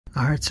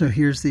Alright, so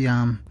here's the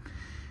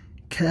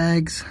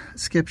CAGS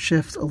skip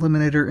shift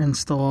eliminator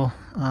install.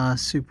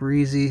 Super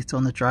easy. It's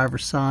on the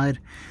driver's side.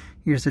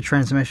 Here's the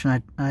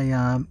transmission.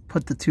 I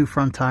put the two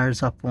front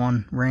tires up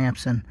on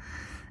ramps and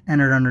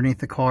entered underneath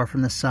the car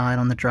from the side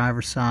on the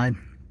driver's side.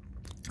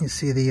 You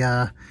see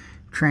the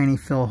tranny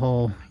fill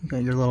hole. You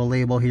got your little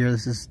label here.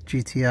 This is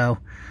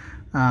GTO.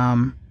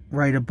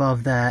 Right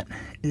above that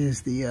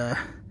is the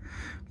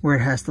where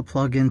it has to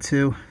plug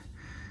into,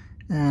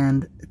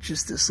 and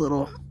just this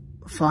little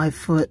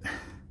 5-foot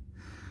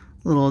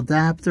little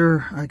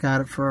adapter. I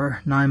got it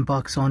for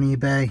 $9 on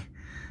eBay.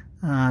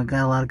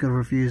 Got a lot of good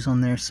reviews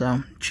on there,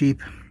 so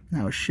cheap.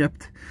 That was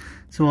shipped.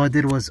 So all I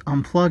did was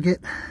unplug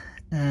it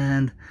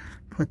and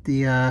put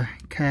the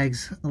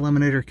CAGS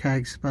eliminator.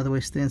 CAGS, by the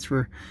way, stands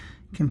for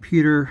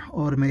Computer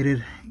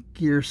Automated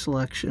Gear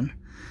Selection,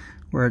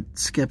 where it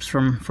skips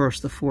from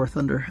first to fourth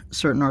under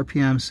certain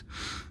RPMs.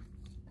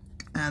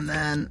 And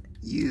then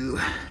you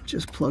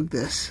just plug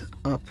this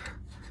up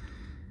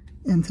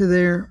into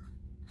there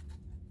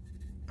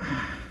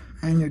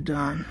and you're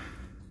done.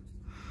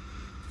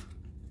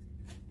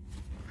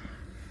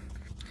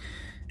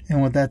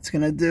 And what that's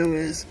gonna do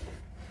is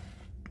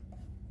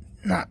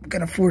not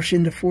gonna force you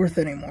into fourth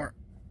anymore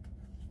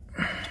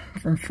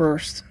from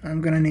first.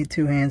 I'm gonna need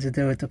two hands to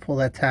do it to pull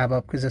that tab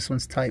up because this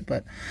one's tight,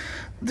 but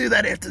I'll do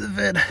that after the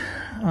vid.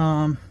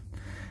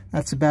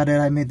 That's about it.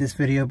 I made this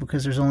video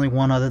because there's only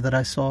one other that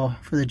I saw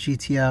for the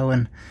GTO,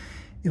 and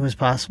it was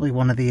possibly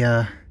one of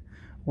the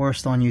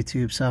worst on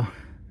YouTube, so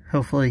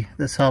hopefully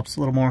this helps, a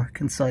little more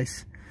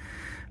concise.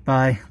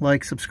 Bye.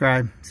 Like,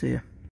 subscribe. See ya.